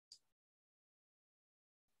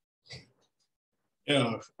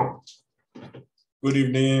Yeah, good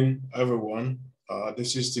evening, everyone.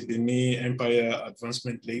 This is the Benin Empire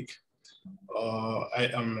Advancement League. I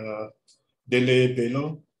am Dele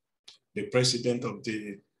Beal, the president of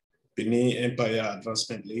the Benin Empire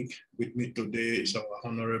Advancement League. With me today is our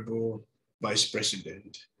honorable vice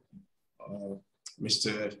president,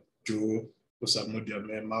 Mr. Joe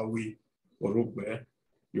Osamudiame Maui Orugbe.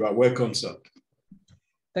 You are welcome, sir.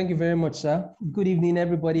 Thank you very much, sir. Good evening,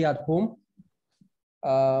 everybody at home.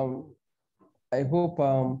 I hope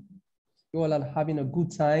you all are having a good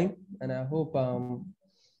time, and I hope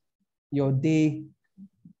your day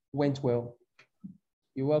went well.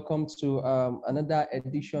 You're welcome to another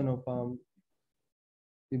edition of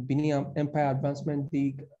the Benin Empire Advancement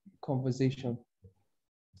League conversation.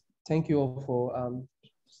 Thank you all for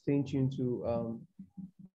staying tuned to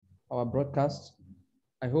our broadcast.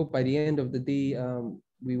 I hope by the end of the day,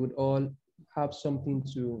 we would all have something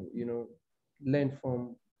to, learn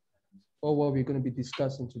from all what we're going to be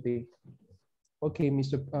discussing today. Okay,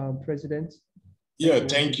 Mr. President. Yeah,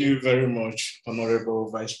 thank you very much,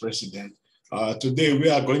 Honorable Vice President. Today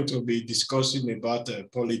we are going to be discussing about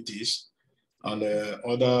politics and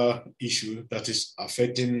other issue that is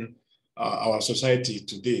affecting our society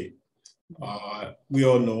today. We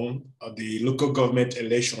all know the local government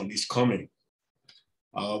election is coming.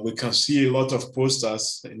 We can see a lot of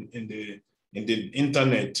posters in the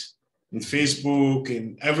internet, in Facebook,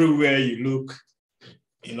 and everywhere you look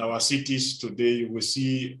in our cities today. You will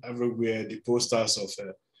see everywhere the posters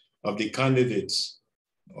of the candidates,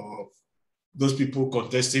 of those people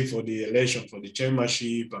contesting for the election, for the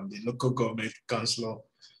chairmanship and the local government councillor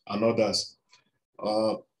and others.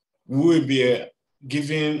 We will be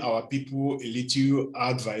giving our people a little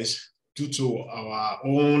advice due to our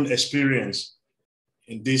own experience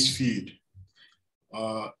in this field,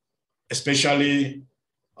 especially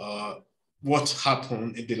what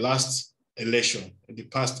happened in the last election, in the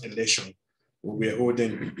past election we were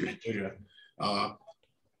holding in Nigeria.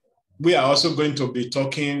 We are also going to be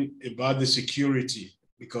talking about the security,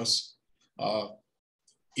 because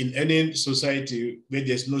in any society where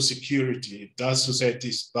there's no security, that society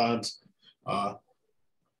is bound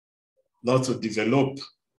not to develop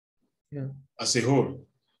as a whole.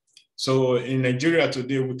 So in Nigeria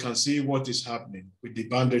today, we can see what is happening with the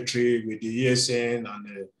banditry, with the ESN and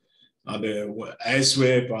the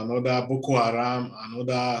ISWAP and other Boko Haram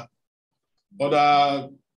and other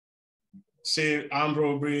say armed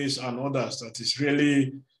robberies and others that is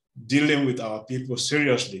really dealing with our people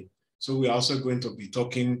seriously. So we're also going to be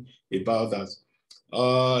talking about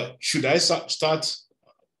that. Should I start,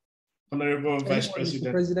 Honorable Vice President?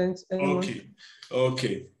 Mr. President, anyone?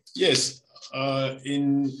 Okay. Yes.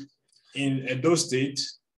 In Edo State,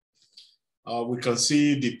 we can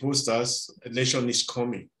see the posters, election is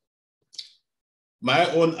coming. My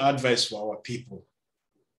own advice for our people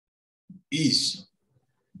is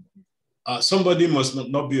somebody must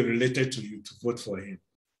not be related to you to vote for him.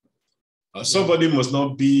 Somebody must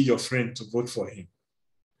not be your friend to vote for him.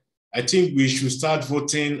 I think we should start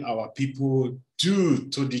voting our people due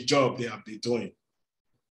to the job they have been doing,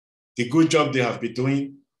 the good job they have been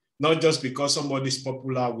doing. Not just because somebody is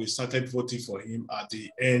popular, we started voting for him. At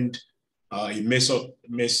the end, he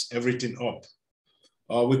mess everything up.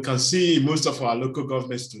 We can see in most of our local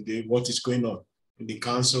governments today what is going on in the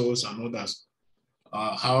councils and others.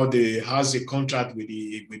 How they has a contract with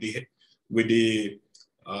the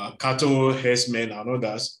cattle herdsmen and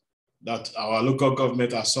others, that our local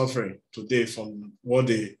government are suffering today from what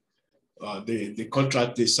the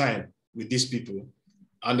contract they sign with these people.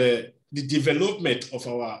 And the development of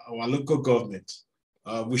our local government,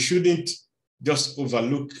 we shouldn't just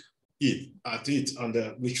overlook it,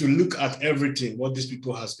 and we should look at everything, what these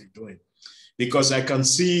people has been doing. Because I can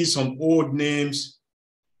see some old names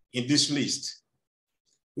in this list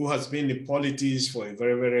who has been in politics for a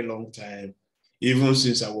very, very long time. Even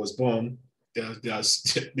since I was born, there are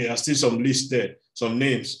still some lists there, some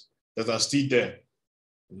names that are still there.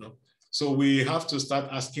 So we have to start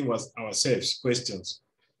asking ourselves questions.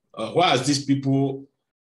 Why are these people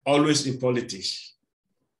always in politics?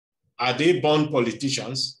 Are they born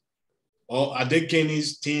politicians, or are they gaining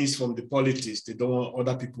things from the politics they don't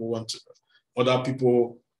want other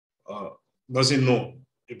people doesn't know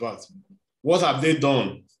about? What have they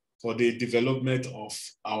done for the development of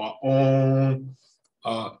our own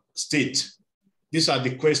state? These are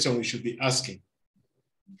the questions we should be asking.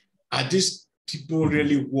 Are these people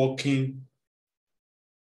really working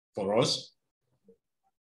for us?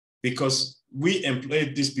 Because we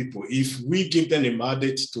employ these people. If we give them a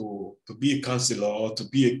mandate to be a councillor or to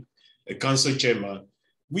be a council chairman,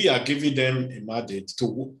 We are giving them a mandate to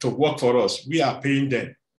work for us. We are paying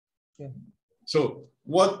them. Yeah. So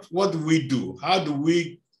what do we do? How do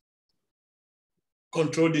we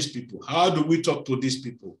control these people? How do we talk to these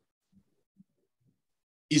people?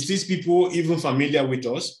 Is these people even familiar with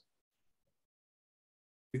us?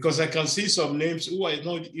 Because I can see some names who are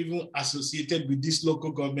not even associated with this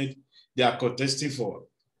local government they are contesting for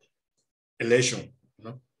election. You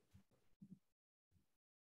know?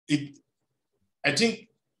 I think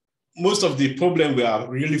most of the problem we are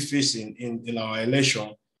really facing in our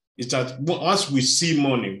election is that once we see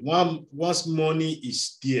money, once money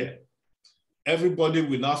is there, everybody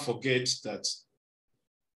will now forget that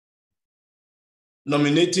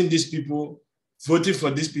nominating these people, voting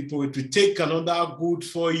for these people, it will take another good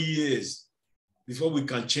 4 years before we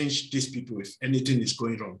can change these people if anything is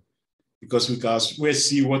going wrong. Because we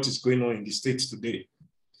see what is going on in the States today.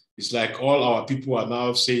 It's like all our people are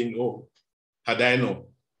now saying, oh, had I known.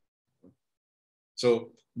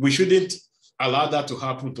 So we shouldn't allow that to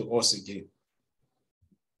happen to us again.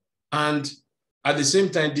 And at the same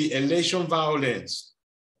time, the election violence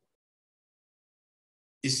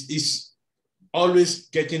is always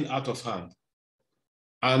getting out of hand.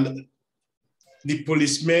 And the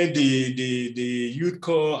policemen, the youth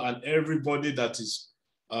corps, and everybody that is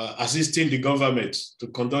assisting the government to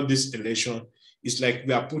conduct this election, it's like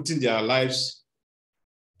we are putting their lives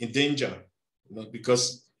in danger, you know,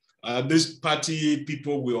 because these party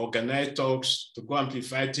people will organize talks to go and be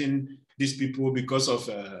fighting these people because of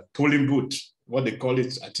polling booth, what they call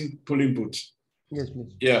it, I think polling booth. Yes,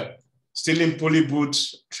 please. Yeah, stealing polling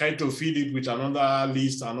booths, try to feed it with another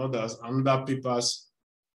list and others, another papers,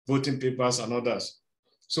 voting papers and others.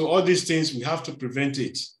 So all these things, we have to prevent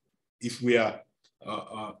it if we are,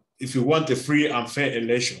 if we want a free and fair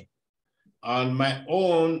election. And my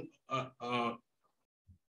own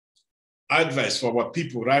advice for our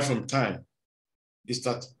people right from time is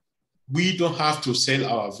that we don't have to sell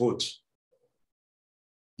our vote.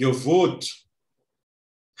 Your vote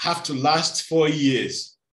have to last 4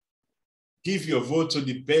 years. Give your vote to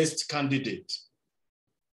the best candidate.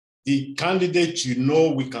 The candidate you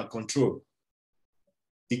know we can control.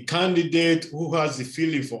 The candidate who has the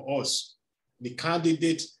feeling for us. The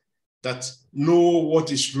candidate that know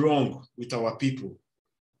what is wrong with our people,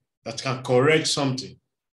 that can correct something.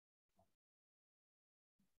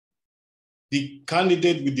 The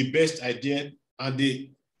candidate with the best idea and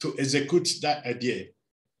to execute that idea.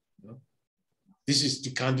 You know? This is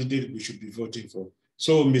the candidate we should be voting for.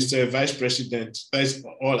 So, Mr. Vice President, that's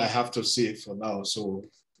all I have to say for now. So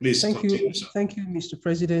please continue. Thank you, Mr.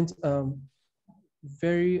 President.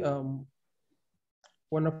 Very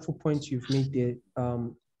wonderful points you've made there.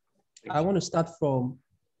 I want to start from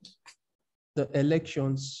the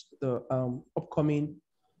elections, the upcoming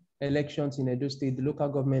elections in Edo State, the local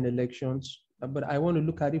government elections, but I want to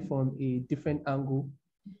look at it from a different angle.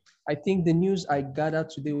 I think the news I gathered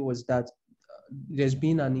today was that there's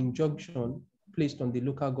been an injunction placed on the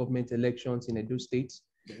local government elections in Edo State.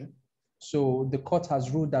 Okay. So the court has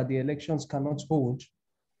ruled that the elections cannot hold.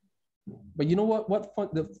 But you know what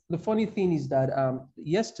the funny thing is that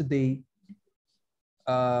yesterday,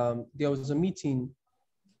 there was a meeting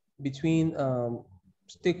between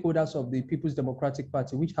stakeholders of the People's Democratic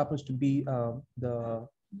Party, which happens to be the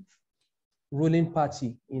ruling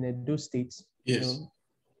party in Edo State. Yes. You know?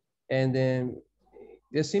 And then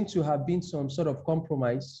there seems to have been some sort of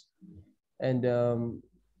compromise and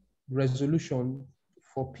resolution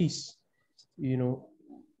for peace, you know,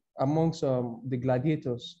 amongst the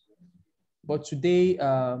gladiators. But today,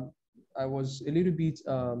 I was a little bit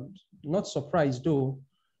not surprised though,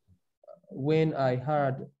 when I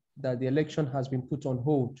heard that the election has been put on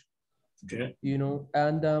hold. Okay. You know,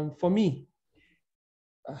 and for me,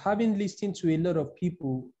 having listened to a lot of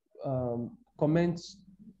people comment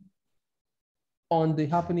on the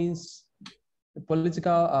happenings, the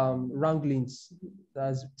political wranglings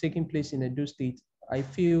that's taking place in Edo State, I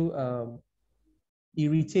feel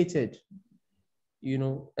irritated, you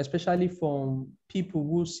know, especially from people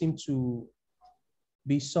who seem to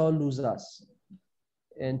be sore losers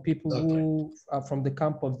and people who are from the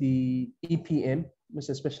camp of the EPM, most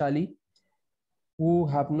especially, who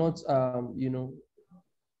have not, you know,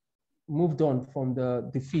 moved on from the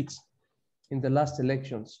defeat in the last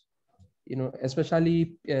elections, you know,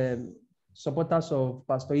 especially supporters of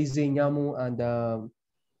Pastor Ize Nyamu and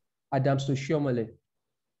Adams Oshiomhole.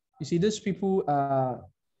 You see, these people are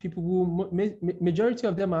people who, majority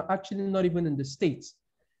of them are actually not even in the States,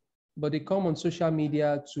 but they come on social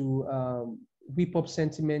media to whip up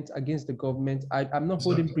sentiment against the government. I'm not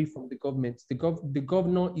holding brief from the government. The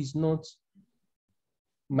governor is not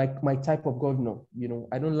my type of governor.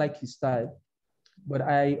 I don't like his style, but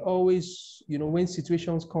I always, when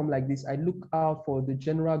situations come like this, I look out for the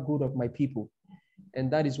general good of my people. And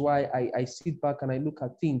that is why I sit back and I look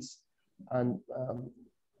at things and,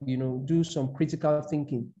 do some critical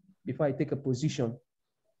thinking before I take a position.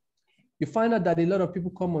 You find out that a lot of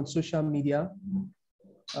people come on social media,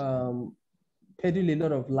 peddle a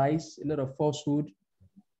lot of lies, a lot of falsehood,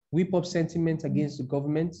 whip up sentiment against the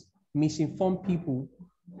government, misinform people,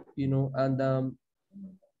 and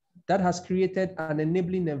that has created an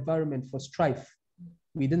enabling environment for strife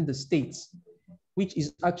within the states, which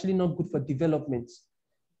is actually not good for development.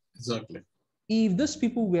 Exactly. If those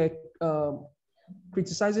people were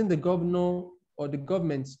criticizing the governor or the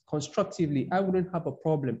government constructively, I wouldn't have a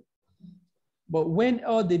problem. But when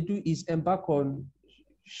all they do is embark on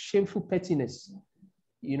shameful pettiness,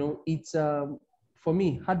 it's for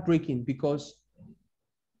me heartbreaking, because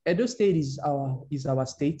Edo State is our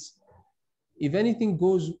state. If anything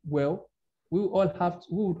goes well, we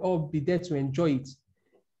would all be there to enjoy it.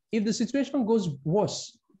 If the situation goes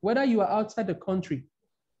worse, whether you are outside the country,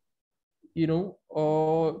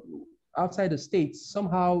 or outside the states,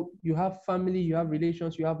 somehow you have family, you have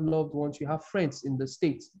relations, you have loved ones, you have friends in the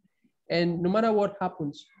states. And no matter what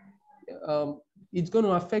happens, it's going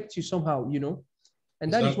to affect you somehow,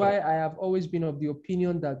 And that is why I have always been of the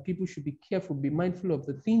opinion that people should be careful, be mindful of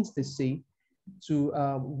the things they say to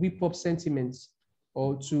whip up sentiments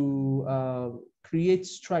or to create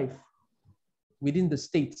strife within the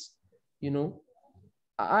states.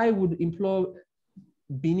 I would implore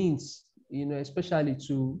Benins, especially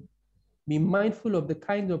to be mindful of the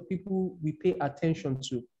kind of people we pay attention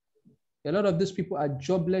to. A lot of these people are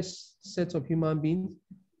jobless sets of human beings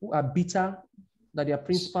who are bitter that their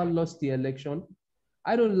principal lost the election.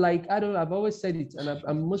 I've always said it,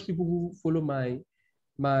 and most people who follow my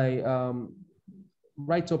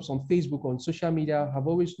write-ups on Facebook, on social media, have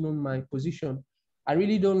always known my position. I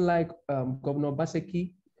really don't like Governor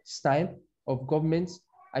Baseki's style of government.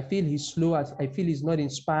 I feel he's slow. I feel he's not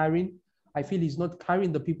inspiring. I feel he's not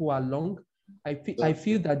carrying the people along. I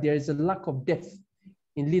feel that there is a lack of depth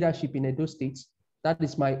in leadership in Edo State. That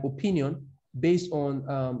is my opinion based on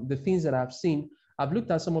the things that I've seen. I've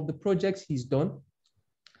looked at some of the projects he's done.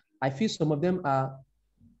 I feel some of them are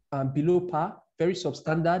below par, very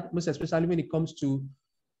substandard, most especially when it comes to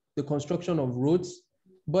the construction of roads.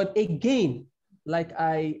 But again, like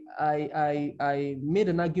I made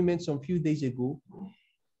an argument some few days ago,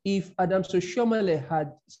 if Adams Oshiomhole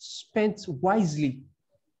had spent wisely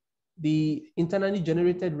the internally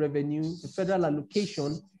generated revenue, the federal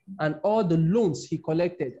allocation, and all the loans he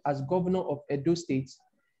collected as governor of Edo State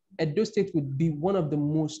would be one of the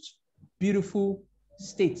most beautiful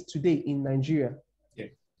states today in Nigeria. Yeah.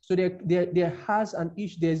 So there is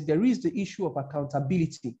the issue of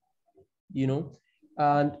accountability,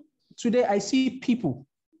 and today I see people,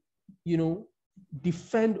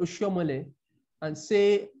 defend Oshiomhole and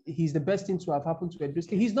say he's the best thing to have happened to Edo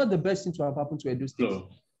State. He's not the best thing to have happened to Edo State. No.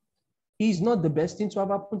 He's not the best thing to have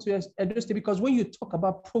happened to Edo State, because when you talk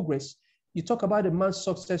about progress, you talk about a man's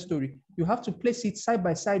success story, you have to place it side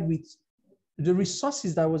by side with the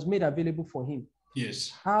resources that was made available for him. Yes.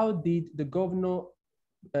 How did the governor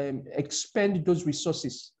expend those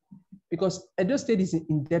resources? Because Edo State is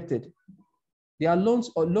indebted. There are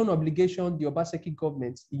loan obligation the Obaseki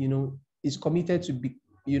government, is committed to be,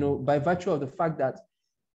 by virtue of the fact that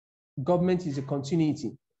government is a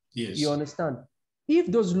continuity. Yes. You understand? If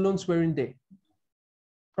those loans weren't there,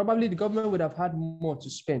 probably the government would have had more to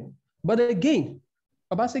spend. But again,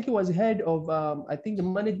 Obaseki was head of, I think,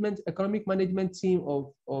 the economic management team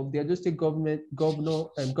of the Edo State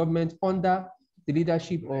government under the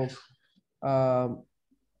leadership of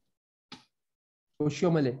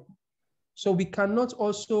Oshiomhole. So we cannot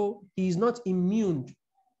he is not immune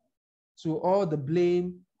to all the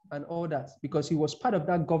blame and all that, because he was part of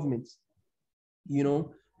that government,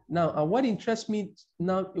 Now, and what interests me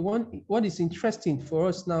now, what is interesting for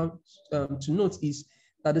us now to note is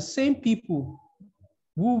that the same people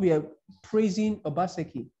who were praising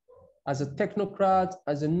Obaseki as a technocrat,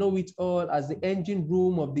 as a know-it-all, as the engine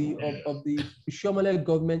room of the Oshiomhole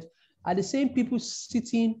government, are the same people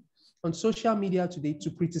sitting on social media today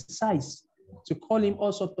to criticize, to call him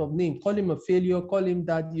all sorts of names, call him a failure, call him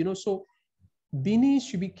that, So Benin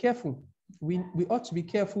should be careful. We ought to be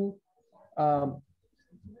careful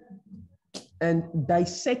and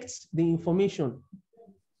dissect the information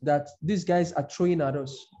that these guys are throwing at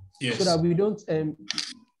us, yes, so that we don't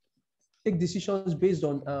take decisions based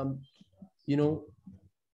on,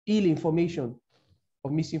 ill information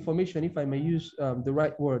or misinformation, if I may use the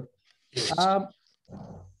right word. Yes.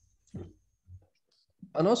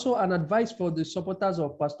 And also an advice for the supporters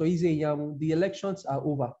of Pastor Ize Yamu, the elections are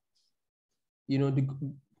over. You know, the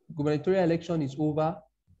gubernatorial election is over.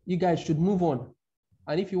 You guys should move on.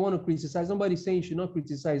 And if you want to criticize, somebody saying you should not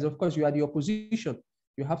criticize, of course, you are the opposition.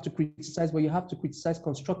 You have to criticize, but you have to criticize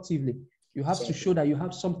constructively. You have to show that you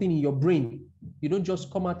have something in your brain. You don't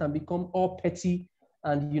just come out and become all petty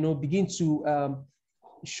and, you know, begin to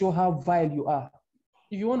show how vile you are.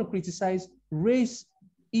 If you want to criticize, raise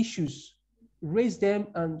issues, raise them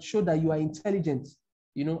and show that you are intelligent.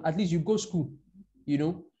 You know, at least you go school, you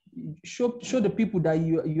know, show the people that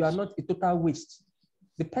you are not a total waste.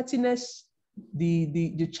 The pettiness,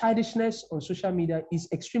 the childishness on social media is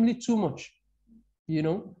extremely too much, you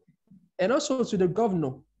know. And also to the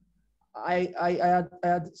governor, I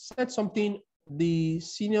had said something, the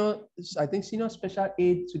senior special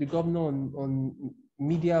aide to the governor on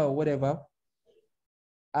media or whatever,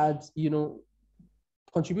 had, you know,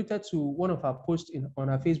 contributed to one of our posts on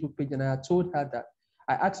her Facebook page, and I had told her that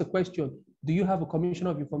I asked a question, do you have a commission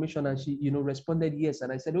of information? And she, you know, responded yes.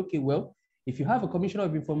 And I said, okay, well, if you have a commission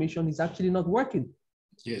of information, it's actually not working.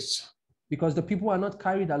 Yes. Because the people are not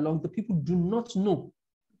carried along. The people do not know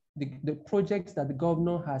the projects that the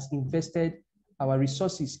governor has invested our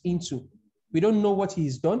resources into. We don't know what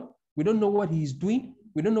he's done. We don't know what he's doing.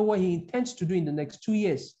 We don't know what he intends to do in the next 2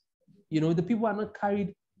 years. You know, the people are not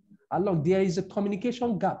carried along. There is a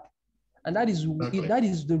communication gap. And that is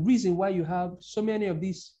the reason why you have so many of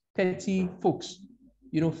these petty folks,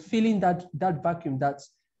 you know, feeling that vacuum that,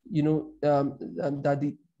 you know,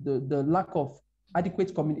 that the lack of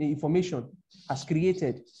adequate information has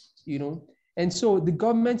created, you know. And so the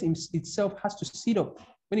government itself has to sit up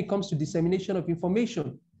when it comes to dissemination of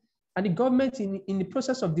information. And the government in the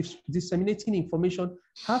process of disseminating information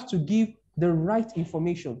have to give the right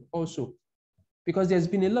information also, because there's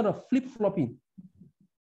been a lot of flip-flopping,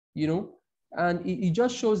 you know, and it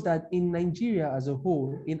just shows that in Nigeria as a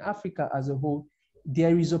whole, in Africa as a whole,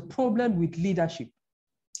 there is a problem with leadership.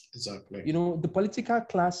 Exactly. You know, the political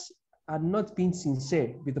class are not being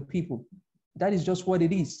sincere with the people. That is just what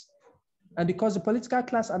it is. And because the political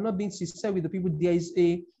class are not being sincere with the people, there is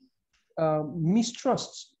a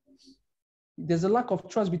mistrust. There's a lack of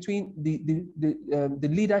trust between the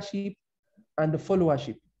leadership and the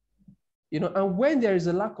followership. You know, and when there is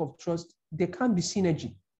a lack of trust, there can't be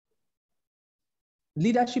synergy.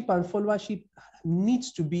 Leadership and followership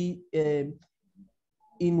needs to be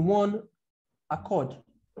in one accord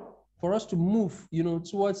for us to move, you know,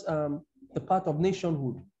 towards the path of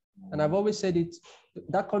nationhood. And I've always said it,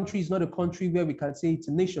 that country is not a country where we can say it's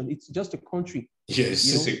a nation. It's just a country. Yes,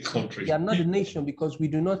 you know? It's a country. We are not a nation because we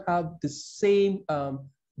do not have the same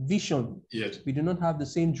vision. Yes. We do not have the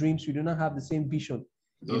same dreams. We do not have the same vision.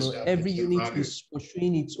 You know, every unit is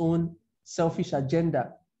pursuing its own selfish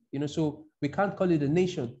agenda. You know, so we can't call it a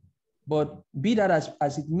nation. But be that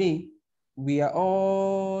as it may, we are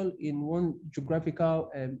all in one geographical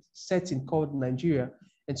setting called Nigeria.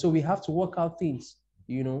 And so we have to work out things,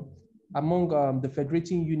 you know, among the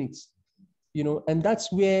federating units, you know, and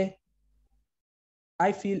that's where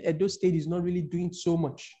I feel Edo State is not really doing so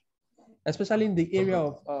much, especially in the area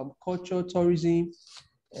of culture, tourism,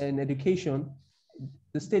 and education.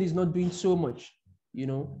 The state is not doing so much, you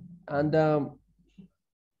know, and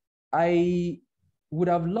I would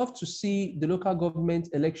have loved to see the local government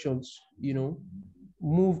elections, you know,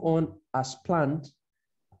 move on as planned,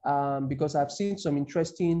 because I've seen some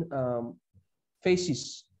interesting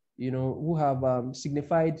faces, you know, who have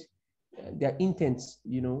signified their intents,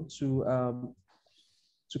 you know,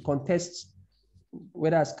 to contest,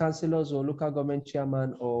 whether as councillors or local government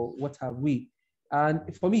chairman or what have we.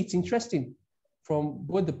 And for me, it's interesting. From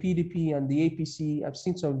both the PDP and the APC, I've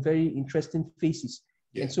seen some very interesting faces.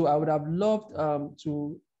 Yeah. And so I would have loved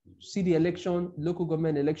to see the election, local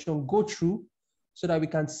government election go through so that we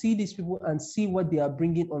can see these people and see what they are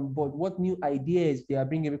bringing on board, what new ideas they are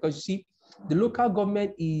bringing. Because you see, the local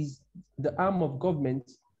government is the arm of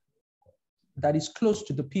government that is close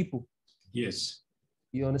to the people. Yes.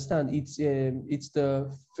 You understand? It's the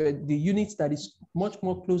unit that is much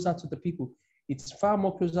more closer to the people. It's far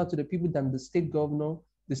more closer to the people than the state governor,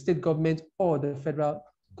 the state government, or the federal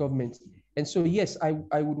government. And so, yes, I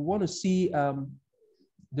would want to see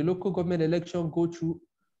the local government election go through.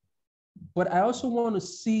 But I also want to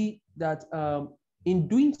see that in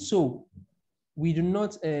doing so, we do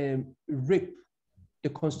not rape the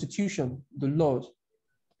Constitution, the laws,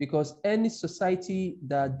 because any society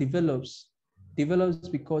that develops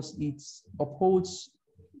because it upholds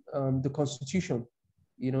the Constitution,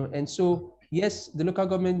 you know. And so, yes, the local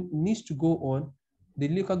government needs to go on, the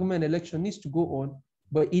local government election needs to go on,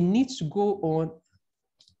 but it needs to go on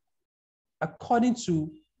according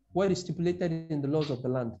to what is stipulated in the laws of the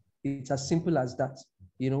land. It's as simple as that,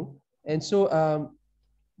 you know. And so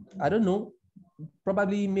I don't know,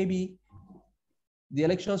 probably maybe the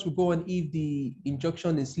elections will go on if the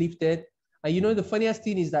injunction is lifted. And you know, the funniest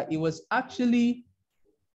thing is that it was actually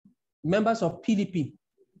members of PDP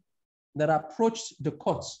that approached the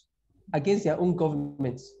courts against their own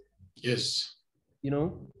governments. Yes. You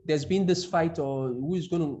know, there's been this fight or who is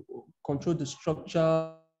going to control the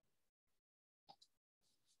structure.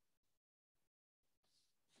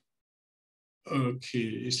 Okay,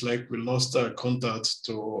 it's like we lost our contact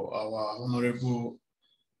to our honorable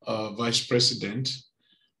vice president.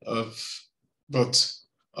 But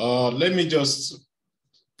let me just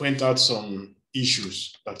point out some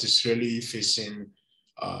issues that is really facing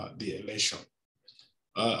the election.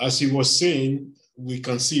 As he was saying, we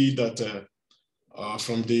can see that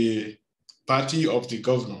from the party of the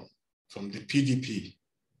governor, from the PDP,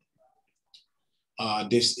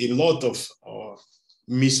 there's a lot of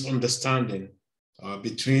misunderstanding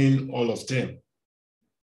between all of them.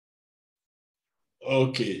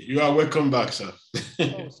 Okay, you are welcome back, sir.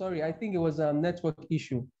 Oh, sorry, I think it was a network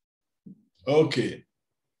issue. Okay.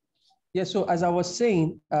 Yeah, so as I was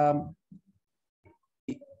saying,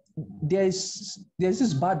 there's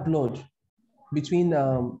this bad blood between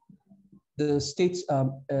the state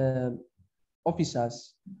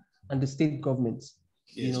officers and the state governments,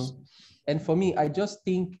 yes. You know. And for me, I just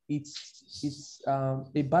think it's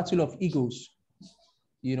a battle of egos.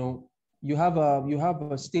 You know, you have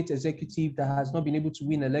a state executive that has not been able to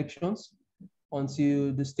win elections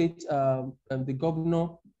until the state the governor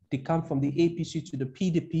decamped from the APC to the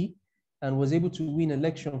PDP and was able to win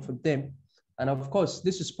election for them. And of course,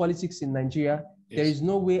 this is politics in Nigeria. Yes. There is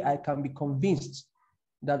no way I can be convinced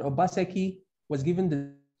that Obaseki was given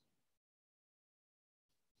the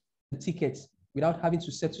tickets without having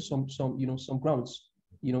to settle some grounds.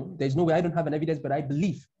 You know, there's no way. I don't have an evidence, but I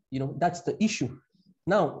believe, you know, that's the issue.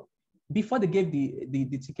 Now, before they gave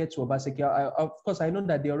the ticket to Obaseki, of course, I know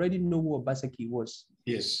that they already know who Obaseki was.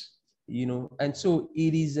 Yes. You know, and so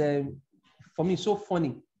it is, for me, so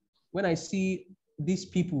funny when I see these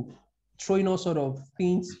people throwing all sort of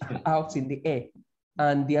things out in the air,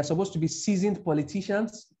 and they are supposed to be seasoned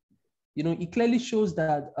politicians. You know, it clearly shows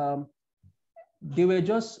that they were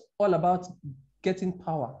just all about getting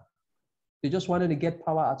power. They just wanted to get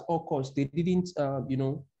power at all costs. They didn't, you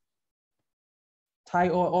know, tie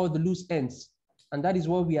all the loose ends. And that is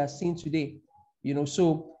what we are seeing today. You know,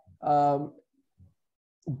 so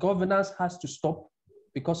governance has to stop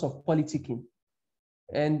because of politicking.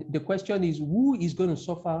 And the question is, who is going to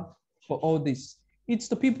suffer for all this? It's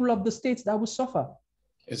the people of the states that will suffer.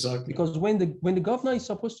 Exactly. Because when the governor is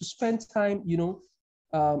supposed to spend time, you know,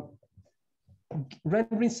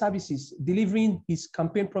 rendering services, delivering his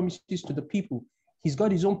campaign promises to the people, he's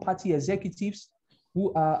got his own party executives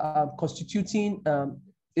who are constituting a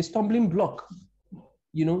stumbling block.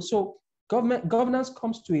 You know, so governance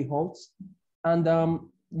comes to a halt, and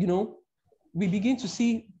you know, we begin to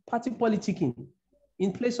see party politicking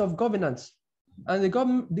in place of governance, and the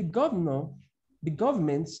governments,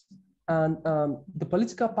 and the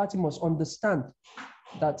political party must understand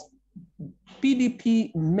that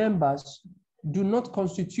PDP members do not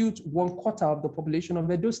constitute 1/4 of the population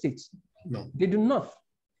of Edo State. No. They do not.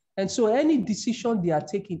 And so any decision they are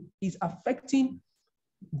taking is affecting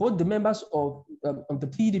both the members of the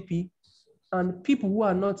PDP and people who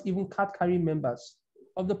are not even card-carrying members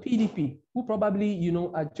of the PDP, who probably, you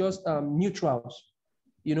know, are just neutrals,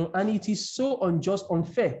 you know, and it is so unjust,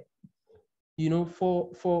 unfair, you know,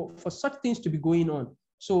 for such things to be going on.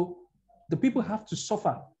 So the people have to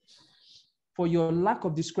suffer for your lack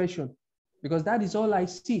of discretion, because that is all I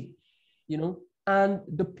see, you know, and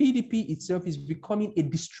the PDP itself is becoming a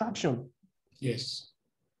distraction. Yes.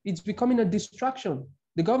 It's becoming a distraction.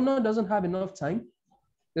 The governor doesn't have enough time.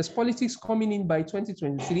 There's politics coming in by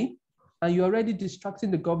 2023, and you're already distracting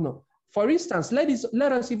the governor. For instance,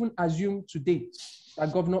 let us even assume today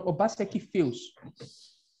that Governor Obaseki fails,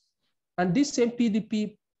 and this same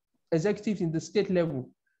PDP executives in the state level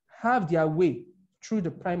have their way through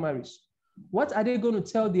the primaries. What are they going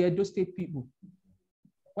to tell the Edo State people?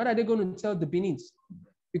 What are they going to tell the Benins?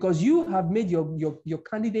 Because you have made your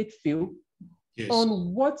candidate fail. Yes.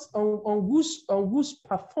 on whose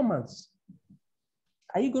performance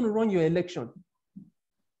are you going to run your election?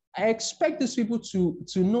 I expect these people to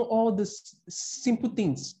know all these simple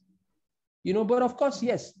things, you know. But of course,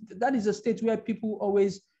 yes, that is a state where people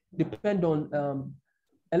always depend on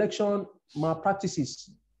election malpractices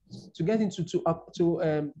to get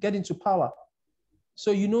into power.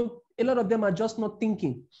 So, you know, a lot of them are just not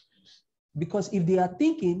thinking, because if they are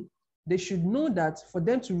thinking, they should know that for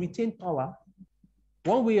them to retain power,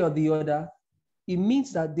 one way or the other, it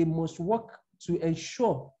means that they must work to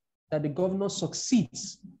ensure that the governor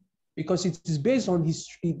succeeds, because it is based on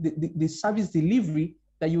the service delivery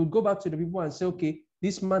that you will go back to the people and say, okay,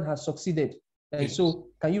 this man has succeeded. And Yes. so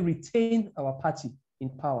can you retain our party in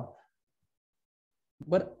power?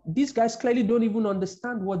 But these guys clearly don't even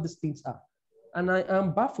understand what these things are. And I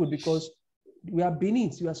am baffled because we are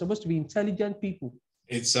Benin's. We are supposed to be intelligent people.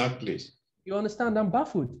 Exactly. You understand? I'm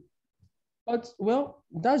baffled. But well,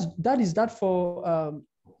 that is that for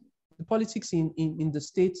the politics in the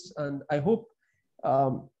states. And I hope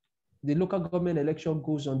the local government election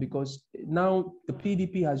goes on, because now the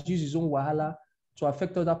PDP has used its own wahala to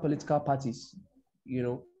affect other political parties. You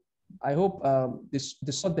know, I hope they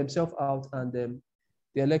sort themselves out and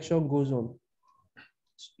the election goes on.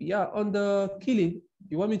 Yeah, on the killing,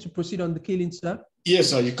 you want me to proceed on the killing, sir? Yes,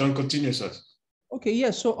 sir, you can continue, sir. Okay,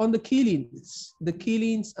 yeah, so on the killings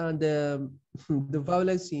and the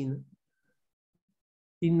violence in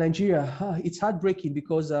Nigeria, it's heartbreaking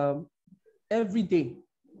because every day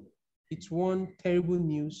it's one terrible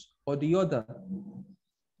news or the other.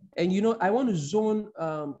 And you know, I want to zone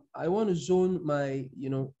my, you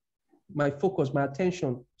know, my focus, my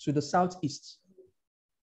attention to the Southeast.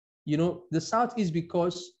 You know, the Southeast,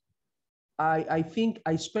 because I think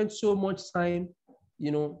I spent so much time,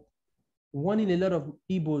 you know, warning a lot of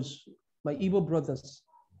Igbos, my Igbo brothers,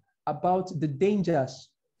 about the dangers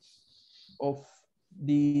of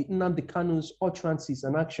the Nnamdi Kanu's utterances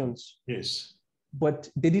and actions. Yes. But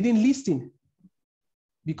they didn't listen,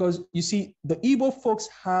 because you see, the Igbo folks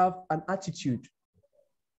have an attitude.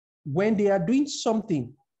 When they are doing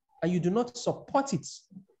something and you do not support it,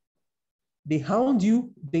 they hound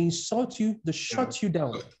you, they insult you, they shut you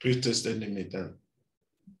down. Greatest enemy then.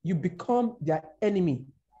 You become their enemy.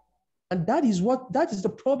 And that is the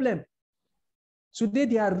problem. Today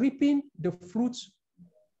they are reaping the fruits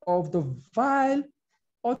of the vile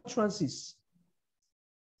utterances,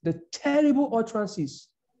 the terrible utterances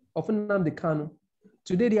of Nnamdi Kanu.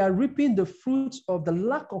 Today they are reaping the fruits of the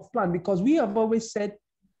lack of plan, because we have always said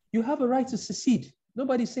you have a right to secede.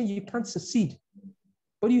 Nobody's saying you can't secede,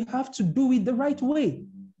 but you have to do it the right way.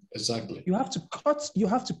 Exactly. You have to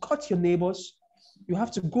cut your neighbors. You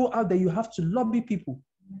have to go out there, you have to lobby people.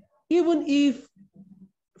 Even if,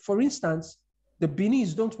 for instance, the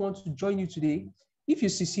Beninese don't want to join you today, if you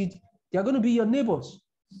secede, they are going to be your neighbors.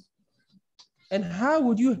 And how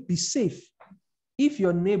would you be safe if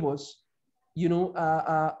your neighbors, you know,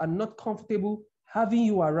 are not comfortable having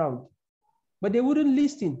you around? But they wouldn't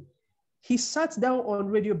listen. He sat down on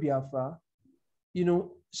Radio Biafra, you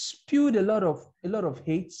know, spewed a lot of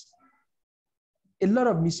hate, a lot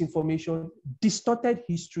of misinformation, distorted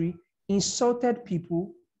history, insulted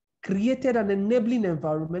people, created an enabling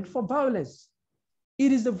environment for violence.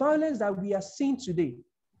 It is the violence that we are seeing today.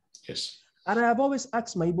 Yes. And I have always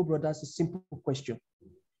asked my Igbo brothers a simple question.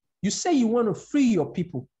 You say you want to free your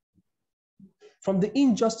people from the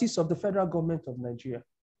injustice of the federal government of Nigeria.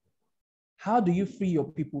 How do you free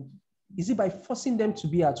your people? Is it by forcing them to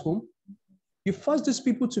be at home? You force these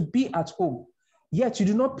people to be at home, yet you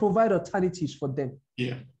do not provide alternatives for them.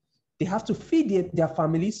 Yeah. They have to feed their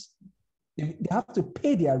families. They have to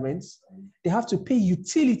pay their rents. They have to pay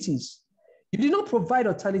utilities. You did not provide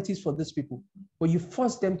alternatives for these people, but you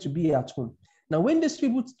force them to be at home. Now, when these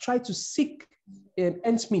people try to seek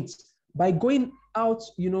ends meet by going out,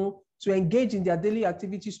 you know, to engage in their daily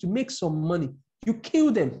activities to make some money, you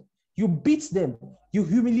kill them, you beat them, you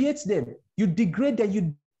humiliate them, you degrade them,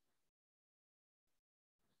 you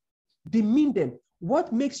demean them.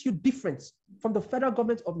 What makes you different from the federal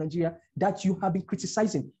government of Nigeria that you have been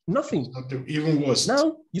criticizing? Nothing. Even worse.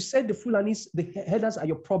 Now, you said the Fulanis, the headers are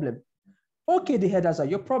your problem. Okay, the headers are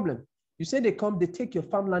your problem. You say they come, they take your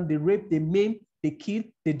farmland, they rape, they maim, they kill,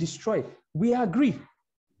 they destroy. We agree.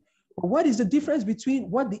 But what is the difference between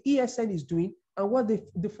what the ESN is doing and what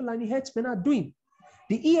the Fulani headsmen are doing?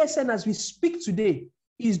 The ESN, as we speak today,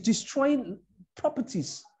 is destroying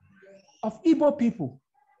properties of Igbo people.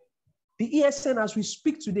 The ESN, as we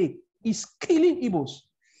speak today, is killing Igbos.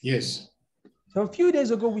 Yes. So a few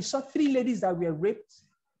days ago, we saw 3 ladies that were raped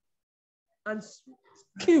and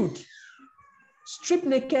killed, stripped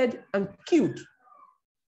naked and killed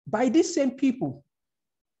by these same people.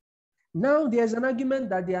 Now there's an argument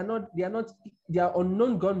that they are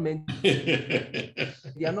unknown gunmen.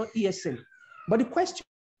 They are not ESN. But the question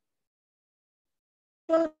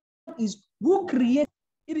is, who created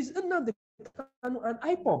it? Is Nnamdi Kanu and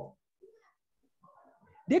IPOB.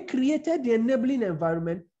 They created the enabling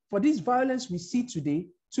environment for this violence we see today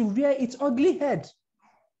to rear its ugly head.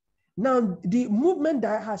 Now, the movement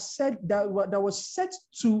that has said that was set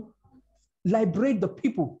to liberate the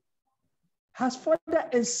people has further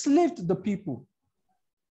enslaved the people.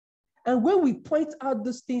 And when we point out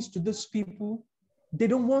these things to those people, they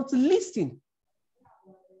don't want to listen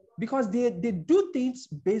because they do things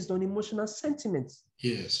based on emotional sentiments.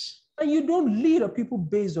 Yes. And you don't lead a people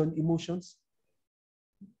based on emotions.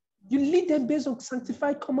 You lead them based on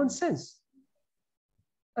sanctified common sense.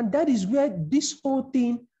 And that is where this whole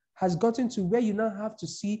thing has gotten to, where you now have to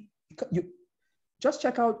see, you just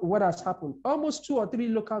check out what has happened. Almost 2 or 3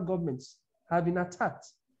 local governments have been attacked.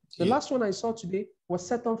 The last one I saw today was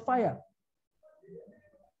set on fire.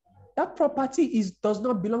 That property does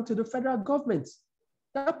not belong to the federal government.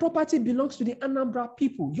 That property belongs to the Anambra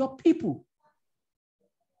people, your people.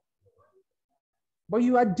 But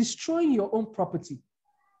you are destroying your own property.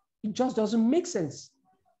 It just doesn't make sense.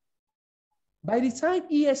 By the time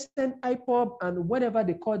ESN, IPOB, and whatever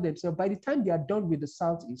they call themselves, by the time they are done with the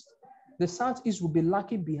Southeast will be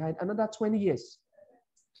lacking behind another 20 years.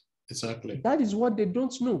 Exactly. That is what they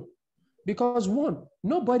don't know. Because one,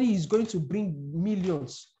 nobody is going to bring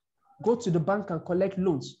millions, go to the bank and collect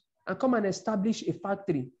loans, and come and establish a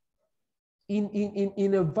factory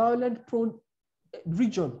in a violent-prone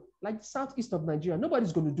region like the southeast of Nigeria.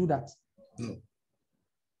 Nobody's going to do that. No.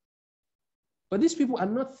 But these people are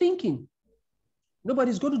not thinking.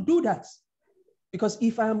 Nobody's going to do that. Because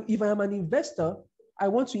if I am an investor, I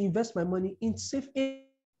want to invest my money in safe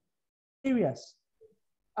areas.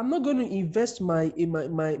 I'm not going to invest my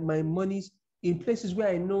monies in places where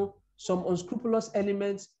I know some unscrupulous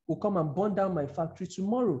elements will come and burn down my factory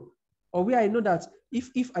tomorrow, or where I know that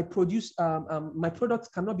if I produce, my products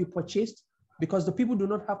cannot be purchased because the people do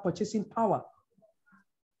not have purchasing power.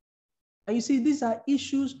 And you see, these are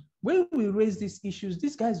issues. When we raise these issues,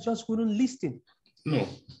 these guys just wouldn't listen. No.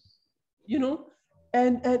 You know,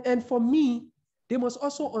 and for me, they must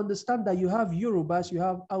also understand that you have Yorubas, you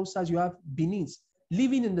have Hausas, you have Benins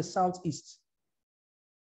living in the southeast.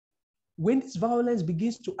 When this violence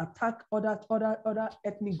begins to attack other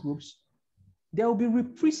ethnic groups, there will be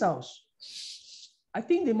reprisals. I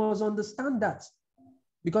think they must understand that.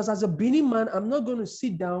 Because as a Benin man, I'm not going to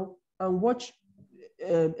sit down and watch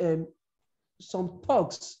some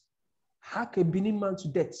thugs hack a Benin man to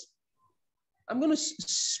death. I'm going to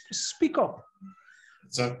speak up.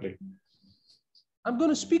 Exactly. I'm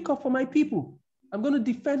going to speak up for my people. I'm going to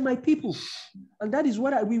defend my people. And that is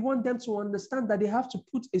what we want them to understand, that they have to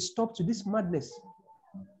put a stop to this madness.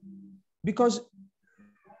 Because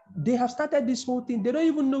they have started this whole thing. They don't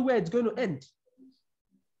even know where it's going to end.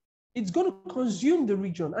 It's going to consume the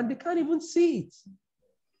region and they can't even see it.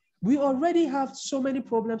 We already have so many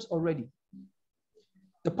problems already.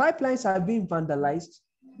 The pipelines are being vandalized.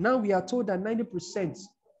 Now we are told that 90%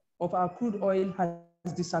 of our crude oil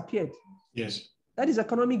has disappeared. Yes. That is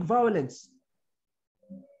economic violence.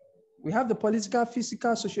 We have the political,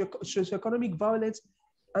 physical, socioeconomic violence,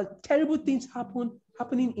 and terrible things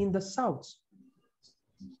happening in the South.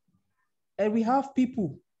 And we have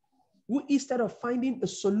people who, instead of finding a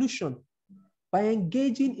solution by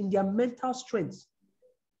engaging in their mental strength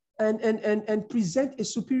and present a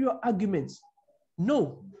superior argument,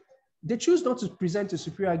 no, they choose not to present a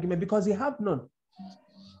superior argument because they have none.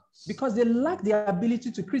 Because they lack the ability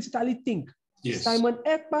to critically think. Yes. Simon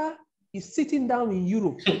Ekpa is sitting down in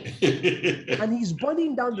Europe and he's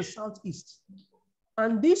burning down the Southeast.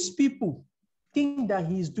 And these people think that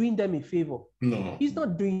he's doing them a favor. No. He's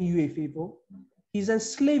not doing you a favor. He's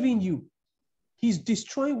enslaving you. He's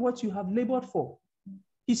destroying what you have labored for.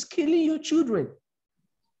 He's killing your children.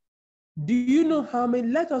 Do you know how many?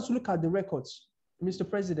 Let us look at the records, Mr.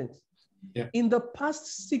 President. Yeah. In the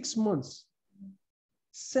past 6 months,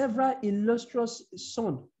 several illustrious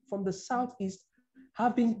sons from the Southeast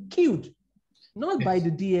have been killed, not by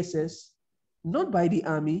the DSS, not by the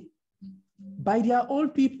army, by their own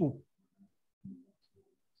people.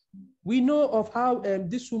 We know of how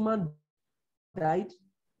this woman died.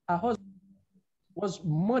 Her husband was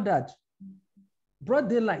murdered, broad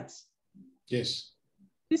daylight. Yes.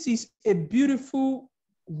 This is a beautiful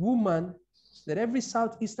woman that every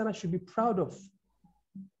Southeasterner should be proud of.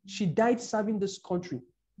 She died serving this country.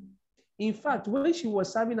 In fact, when she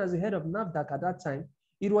was serving as the head of NAFDAC at that time,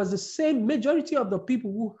 it was the same majority of the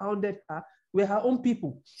people who hounded her were her own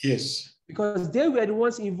people. Yes. Because they were the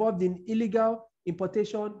ones involved in illegal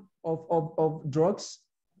importation of drugs,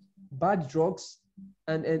 bad drugs,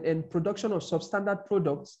 and production of substandard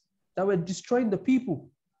products that were destroying the people.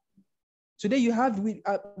 Today,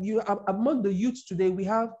 among the youth today, we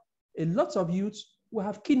have a lot of youths who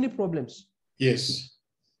have kidney problems. Yes.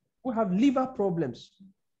 Who have liver problems.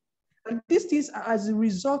 And these things are as a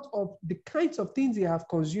result of the kinds of things they have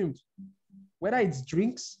consumed, whether it's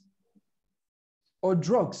drinks or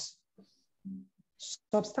drugs,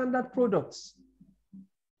 substandard products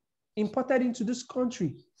imported into this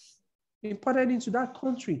country, imported into that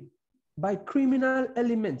country by criminal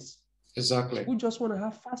elements. Exactly. Who just want to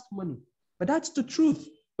have fast money. But that's the truth.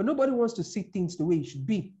 But nobody wants to see things the way it should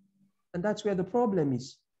be. And that's where the problem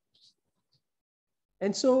is.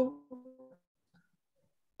 And so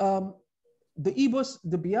the Igbos,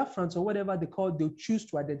 the Biafrans, or whatever they call, they'll choose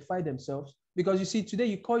to identify themselves. Because you see, today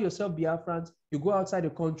you call yourself Biafrans, you go outside the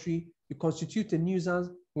country, you constitute a nuisance.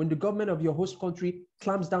 When the government of your host country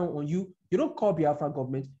clamps down on you, you don't call Biafra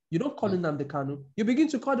government, you don't call Nnamdi Kanu, you begin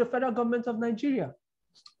to call the federal government of Nigeria.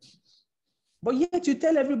 But yet you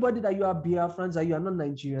tell everybody that you are Biafrans, that you are not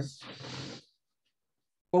Nigerian.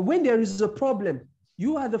 But when there is a problem,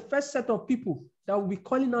 you are the first set of people that will be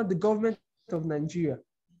calling out the government of Nigeria,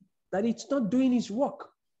 that it's not doing its work.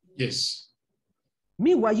 Yes.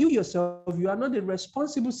 Meanwhile, you yourself, you are not a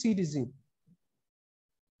responsible citizen.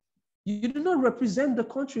 You do not represent the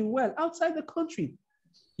country well outside the country.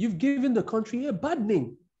 You've given the country a bad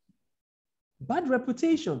name, bad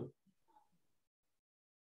reputation.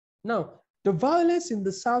 Now, the violence in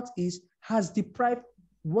the Southeast has deprived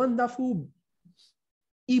wonderful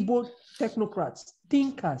Igbo technocrats,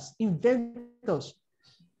 thinkers, inventors.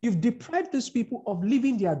 You've deprived these people of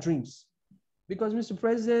living their dreams. Because, Mr.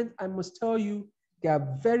 President, I must tell you, they are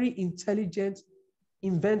very intelligent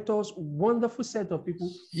inventors, wonderful set of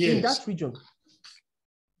people in that region.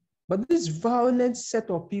 But this violent set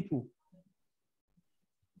of people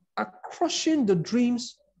are crushing the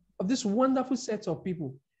dreams of this wonderful set of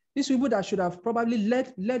people. These people that should have probably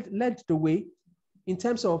led the way in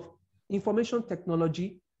terms of information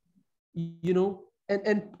technology, you know,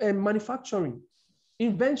 and manufacturing,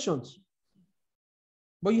 inventions.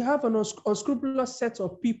 But you have an unscrupulous set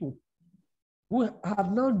of people who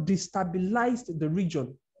have now destabilized the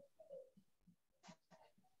region.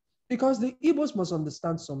 Because the Igbos must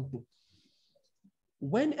understand something.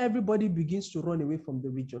 When everybody begins to run away from the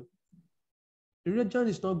region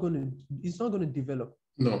is not going to develop.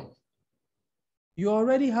 No. You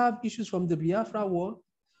already have issues from the Biafra war.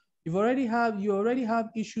 You already have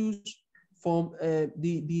issues from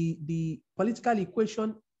the political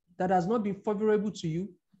equation that has not been favorable to you.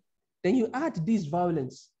 Then you add this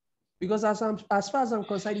violence, because as far as I'm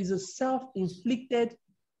concerned, it's a self-inflicted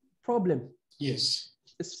problem. Yes.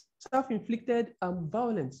 It's self-inflicted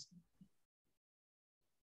violence.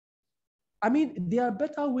 I mean, there are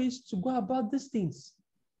better ways to go about these things.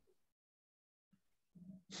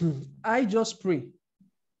 I just pray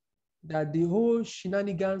that the whole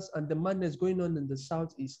shenanigans and the madness going on in the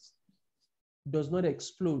Southeast does not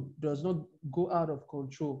explode, does not go out of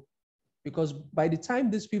control. Because by the time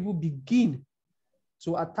these people begin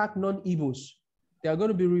to attack non-Igbos, there are going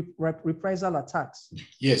to be reprisal attacks.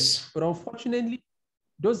 Yes. But unfortunately,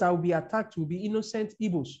 those that will be attacked will be innocent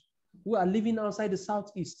Igbos who are living outside the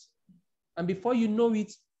Southeast. And before you know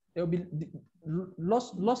it, there will be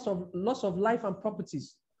loss of life and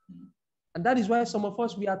properties. And that is why some of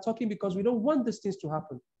us, we are talking, because we don't want these things to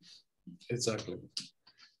happen. Exactly.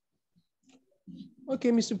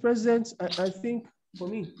 Okay, Mr. President, I think for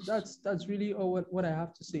me, that's really all what I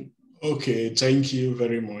have to say. Okay, thank you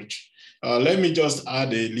very much. Let me just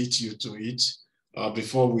add a little to it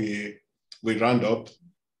before we round up.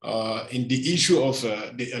 In the issue of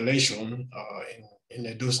the election in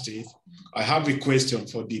Edo State, I have a question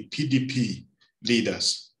for the PDP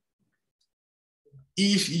leaders.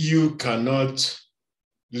 If you cannot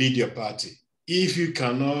lead your party, if you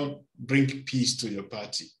cannot bring peace to your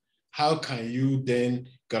party, how can you then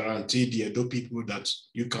guarantee the Edo people that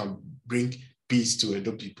you can bring peace to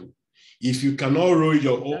Edo people? If you cannot rule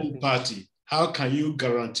your own party, how can you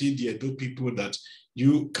guarantee the Edo people that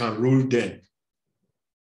you can rule them?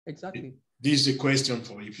 Exactly. This is a question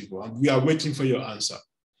for you people, and we are waiting for your answer.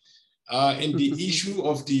 In the issue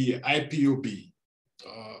of the IPOB,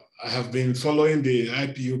 I have been following the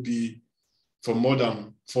IPOB for more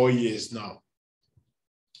than 4 years now.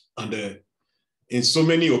 And in so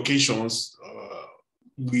many occasions,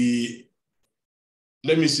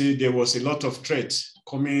 let me say, there was a lot of threats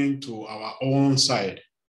coming to our own side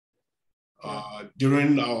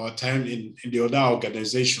during our time in the other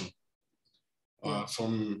organization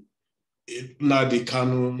from Nnamdi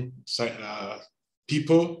Kanu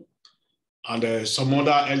people and some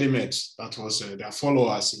other elements that was their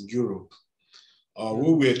followers in Europe,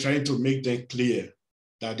 who were trying to make them clear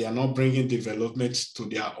that they are not bringing development to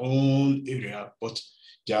their own area, but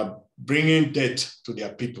they are bringing death to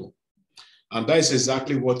their people. And that is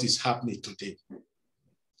exactly what is happening today.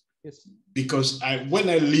 Yes. Because when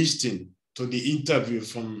I listened to the interview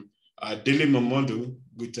from Dele Momodu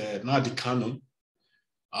with Nnamdi Kanu,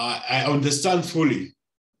 I understand fully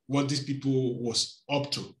what these people was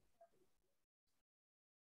up to.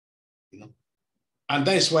 You know? And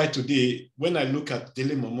that is why today, when I look at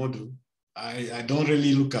Dele Momodu, I don't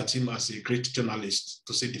really look at him as a great journalist,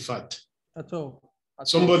 to say the fact. At all.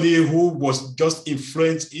 Somebody who was just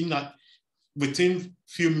influenced within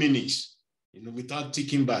few minutes, without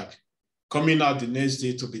taking back, coming out the next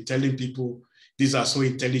day to be telling people, these are so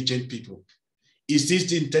intelligent people. Is this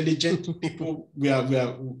the intelligent people we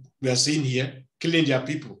are seeing here, killing their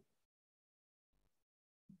people?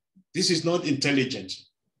 This is not intelligence.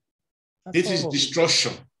 This is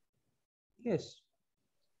destruction. Yes.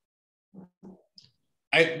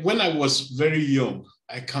 When I was very young,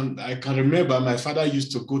 I can remember my father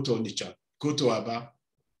used to go to Onitsha, go to Aba,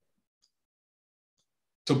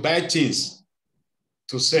 to buy things,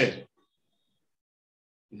 to sell.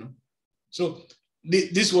 So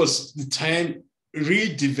this was the time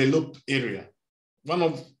redeveloped area, one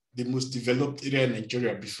of the most developed area in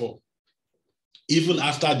Nigeria before. Even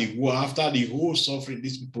after the war, after the whole suffering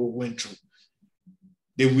these people went through,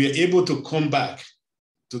 they were able to come back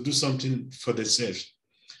to do something for themselves.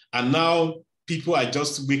 And now people are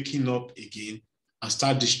just waking up again and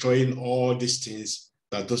start destroying all these things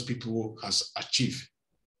that those people has achieved.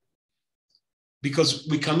 Because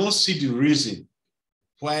we cannot see the reason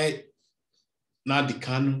why Nnamdi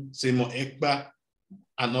Kanu, Semo Ekpa,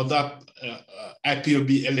 and other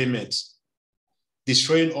IPOB elements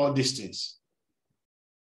destroying all these things.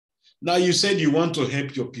 Now you said you want to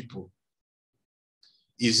help your people.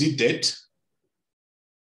 Is it debt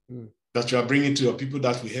that you are bringing to your people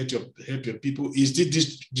that will help your people? Is it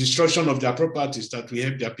this destruction of their properties that will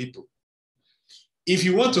help their people? If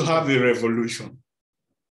you want to have a revolution,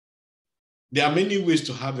 there are many ways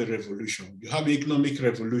to have a revolution. You have an economic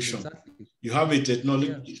revolution. Exactly. You have a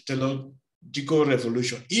technological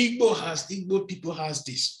revolution. Igbo people has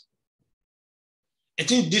this. I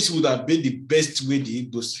think this would have been the best way the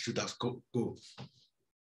Igbos should have go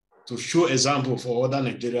to show example for other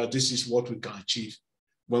Nigeria. This is what we can achieve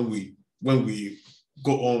when we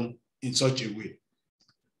go on in such a way.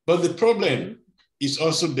 But the problem is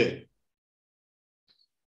also there.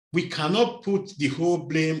 We cannot put the whole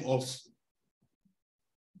blame of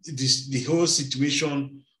the whole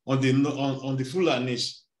situation on the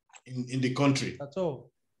Fulanis in the country. At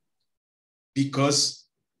all. Because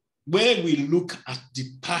when we look at the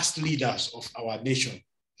past leaders of our nation,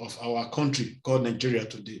 of our country called Nigeria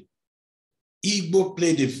today, Igbo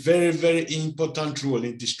played a very, very important role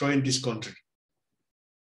in destroying this country.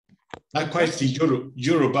 Likewise, the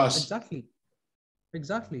Yorubas.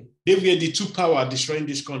 Exactly. They were the two power destroying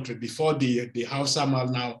this country before the Hausa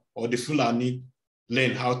now or the Fulani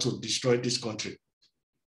learn how to destroy this country.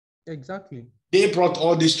 Exactly. They brought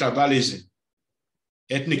all this tribalism,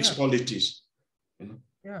 ethnic politics.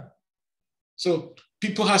 Yeah. So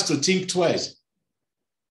people has to think twice.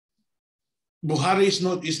 Buhari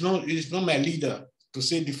is not my leader, to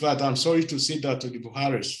say the fact. I'm sorry to say that to the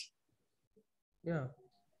Buharis. Yeah.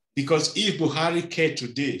 Because if Buhari cared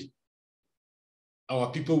today,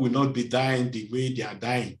 our people will not be dying the way they are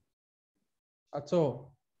dying. At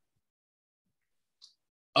all.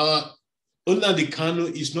 Nnamdi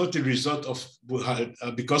Kanu is not a result of Buhari,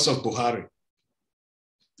 because of Buhari.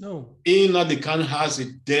 No. Nnamdi Kanu has a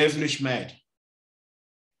devilish mind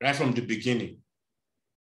right from the beginning.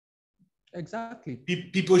 Exactly.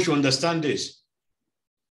 People should understand this.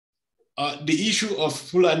 The issue of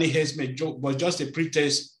Fulani herdsmen was just a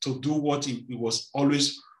pretext to do what he was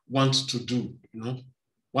always wanted to do,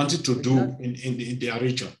 wanted to do in their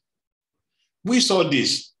region. We saw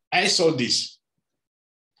this. I saw this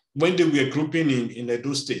when they were grouping in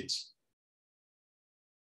Edo State.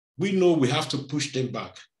 We know we have to push them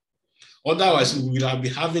back. Otherwise, we will be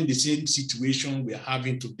having the same situation we're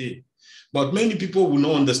having today. But many people will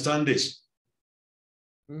not understand this.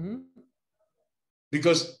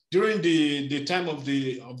 Because during the time of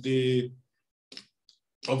the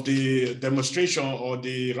demonstration or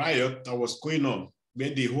the riot that was going on,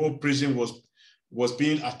 where the whole prison was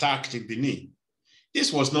being attacked in Benin,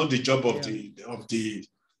 this was not the job of the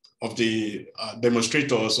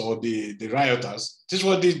demonstrators or the rioters. This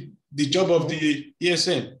was the job of the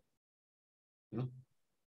ESN.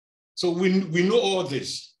 So we know all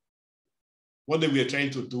this, what they were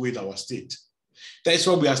trying to do with our state. That's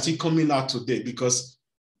why we are still coming out today, because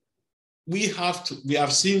we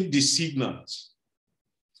have seen the signals.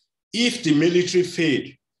 If the military failed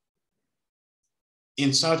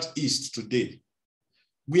in Southeast today,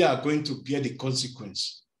 we are going to bear the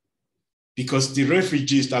consequence, because the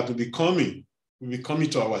refugees that will be coming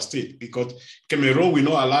to our state, because Cameroon will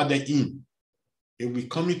not allow them in. They will be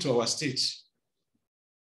coming to our states.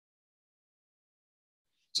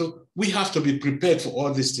 So we have to be prepared for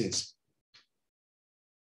all these things,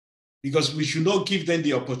 because we should not give them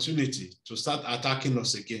the opportunity to start attacking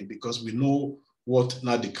us again, because we know what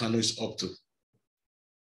Nnamdi Kanu is up to.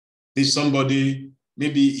 If somebody,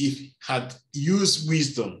 maybe if had used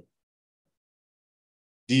wisdom,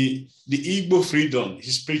 the Igbo freedom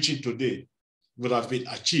he's preaching today would have been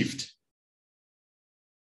achieved.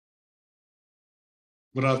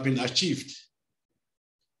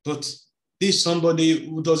 But this somebody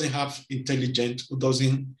who doesn't have intelligence, who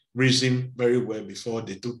doesn't reason very well before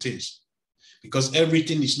they do things. Because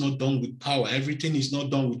everything is not done with power. Everything is not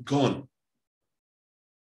done with gun.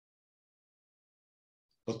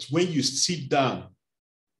 But when you sit down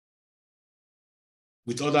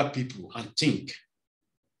with other people and think,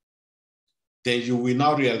 then you will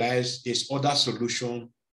now realize there's other solution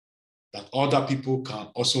that other people can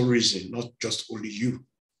also reason, not just only you.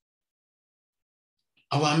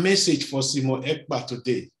 Our message for Simon Ekpa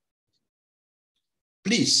today,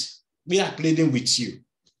 please, we are pleading with you.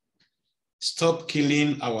 Stop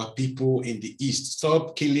killing our people in the East.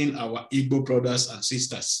 Stop killing our Igbo brothers and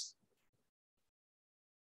sisters.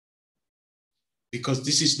 Because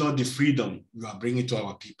this is not the freedom you are bringing to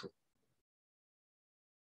our people.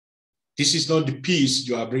 This is not the peace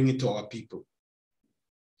you are bringing to our people.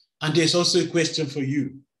 And there's also a question for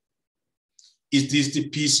you. Is this the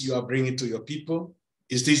peace you are bringing to your people?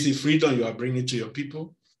 Is this the freedom you are bringing to your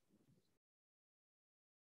people?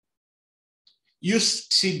 You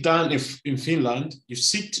sit down in Finland, you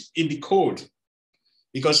sit in the cold,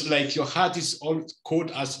 because like your heart is all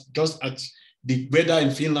cold as just as the weather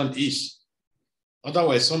in Finland is.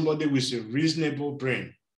 Otherwise, somebody with a reasonable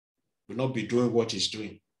brain will not be doing what he's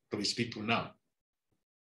doing to his people now.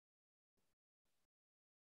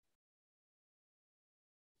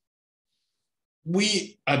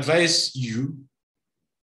 We advise you.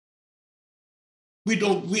 We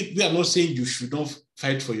are not saying you should not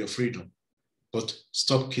fight for your freedom, but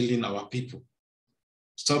stop killing our people.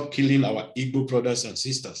 Stop killing our Igbo brothers and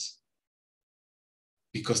sisters,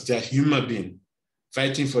 because they are human beings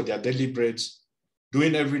fighting for their daily bread,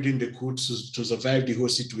 doing everything they could to survive the whole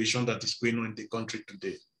situation that is going on in the country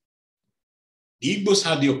today. The Igbos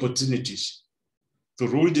had the opportunities to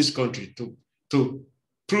rule this country, to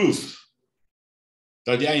prove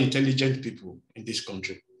that they are intelligent people in this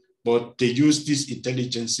country, but they use this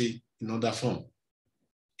intelligence in other form,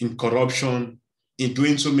 in corruption, in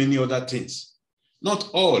doing so many other things. Not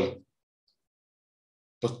all,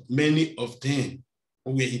 but many of them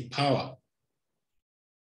who were in power.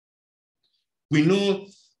 We know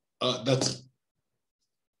that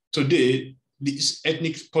today, this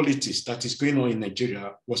ethnic politics that is going on in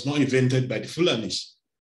Nigeria was not invented by the Fulanis.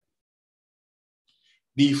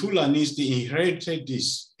 The Fulanis, they inherited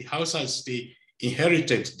this. The Hausas, they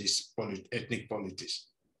inherited this ethnic politics.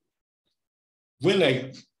 When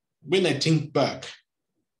I think back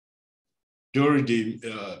during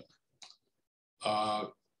the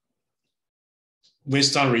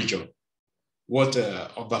Western region, what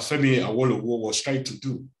Obafemi Awolowo was trying to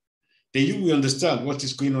do, then you will understand what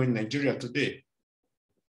is going on in Nigeria today.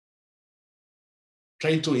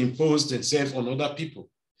 Trying to impose themselves on other people.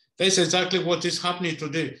 That's exactly what is happening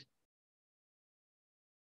today.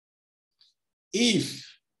 If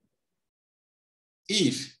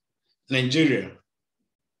Nigeria,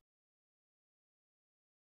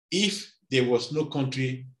 if there was no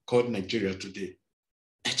country called Nigeria today,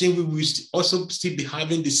 I think we will also still be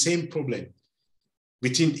having the same problem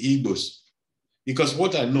within the Igbos. Because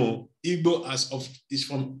what I know, Igbo is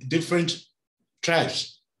from different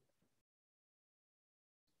tribes.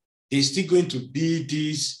 There's still going to be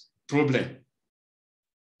this problem.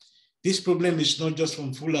 This problem is not just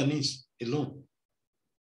from Fulanis alone.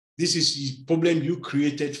 This is a problem you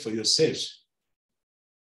created for yourselves.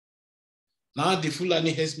 Now the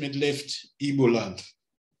Fulani herdsmen left Igbo land,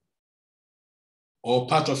 or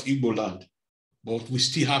part of Igbo land, but we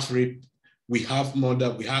still have rape, we have murder,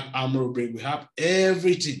 we have armed robbery, we have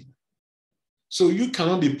everything. So you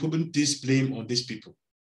cannot be putting this blame on these people.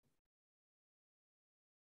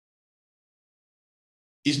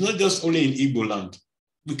 It's not just only in Igbo land.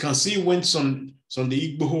 We can see when some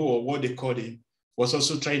the Igbo, or what they call it, was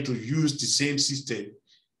also trying to use the same system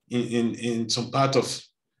in some part of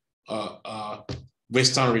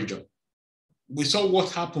Western region. We saw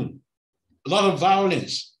what happened. A lot of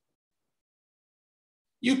violence.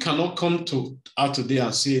 You cannot come out today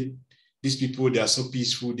and say, these people, they are so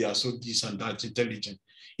peaceful, they are so this and that, intelligent.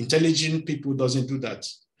 Intelligent people doesn't do that.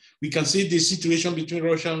 We can see the situation between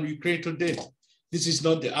Russia and Ukraine today. This is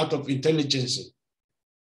not the art of intelligence.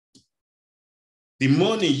 The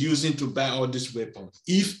money using to buy all these weapons,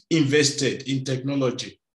 if invested in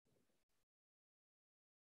technology,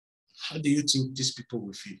 how do you think these people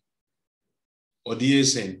will feel? Or the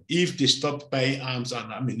ASN, if they stop buying arms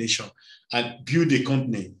and ammunition and build a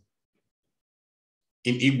company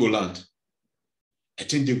in Igbo land, I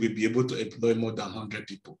think they will be able to employ more than 100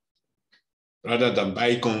 people rather than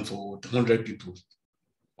buy gun for 100 people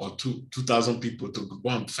or 2,000 people to go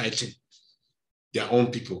and fighting their own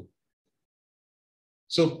people.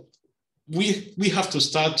 So we have to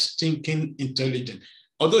start thinking intelligent.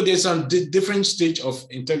 Although there's a different stage of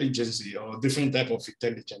intelligence or different type of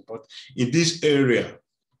intelligence, but in this area,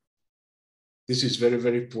 this is very,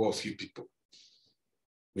 very poor of you people.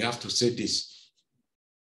 We have to say this.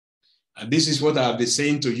 And this is what I've been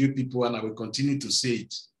saying to you people, and I will continue to say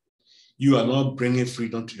it. You are not bringing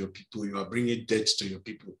freedom to your people. You are bringing death to your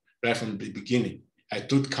people right from the beginning. I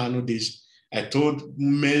told Kanu this. I told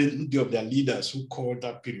many of their leaders who called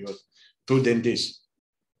that period, told them this.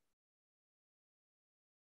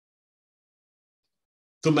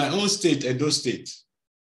 To my own state, Edo State,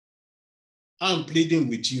 I'm pleading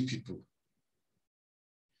with you people.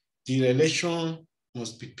 The election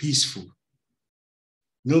must be peaceful.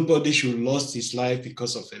 Nobody should lose his life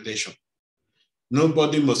because of election.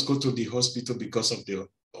 Nobody must go to the hospital because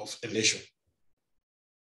of election.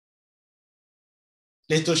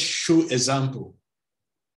 Let us show example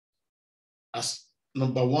as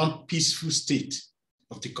number one peaceful state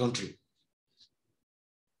of the country.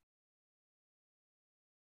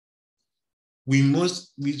 We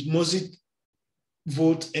mustn't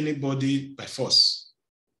vote anybody by force.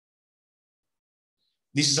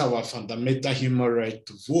 This is our fundamental human right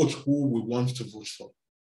to vote who we want to vote for.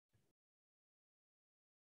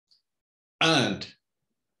 And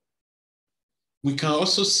we can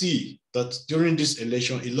also see that during this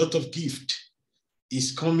election, a lot of gift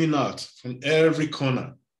is coming out from every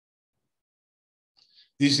corner.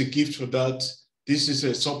 This is a gift for that. This is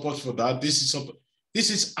a support for that. This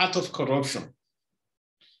is out of corruption.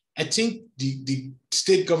 I think the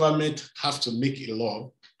state government have to make a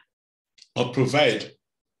law or provide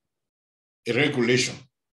a regulation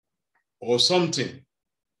or something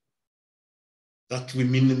that will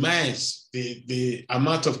minimize the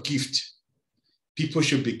amount of gift people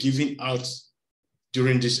should be giving out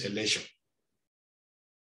during this election.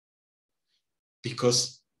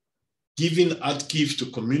 Because giving out gifts to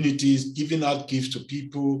communities, giving out gifts to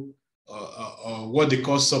people, what they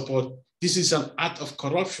call support, this is an act of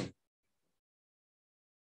corruption.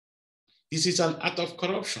 This is an act of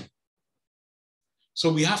corruption.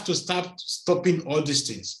 So we have to start stopping all these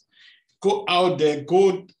things. Go out there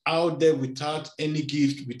without any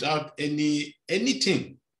gift, without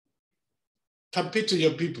anything. Campaign to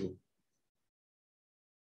your people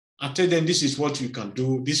and tell them this is what you can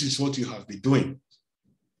do, this is what you have been doing,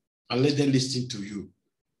 and let them listen to you.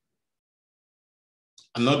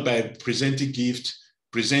 And not by presenting gift,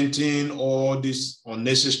 presenting all this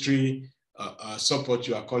unnecessary support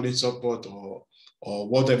you are calling support or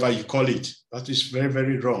whatever you call it. That is very,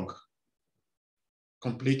 very wrong.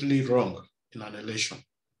 Completely wrong in an election.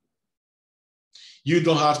 You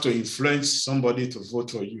don't have to influence somebody to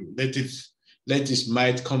vote for you. Let his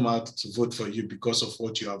might come out to vote for you because of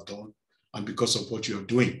what you have done and because of what you are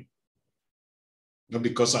doing. Not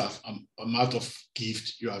because of amount of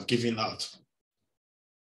gift you have given out.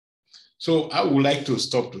 So I would like to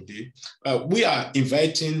stop today. We are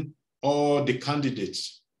inviting all the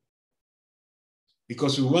candidates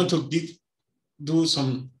because we want to do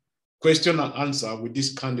some question and answer with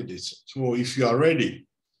these candidates. So if you are ready,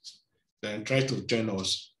 then try to join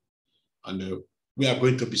us. And we are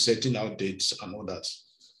going to be setting out dates and all that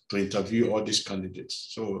to interview all these candidates.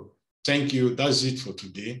 So thank you. That's it for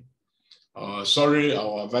today. Sorry,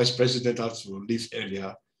 our vice president had to leave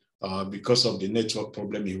earlier because of the network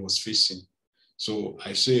problem he was facing. So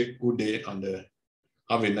I say good day and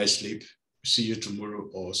have a nice sleep. See you tomorrow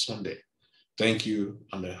or Sunday. Thank you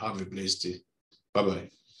and have a blessed day. Bye-bye.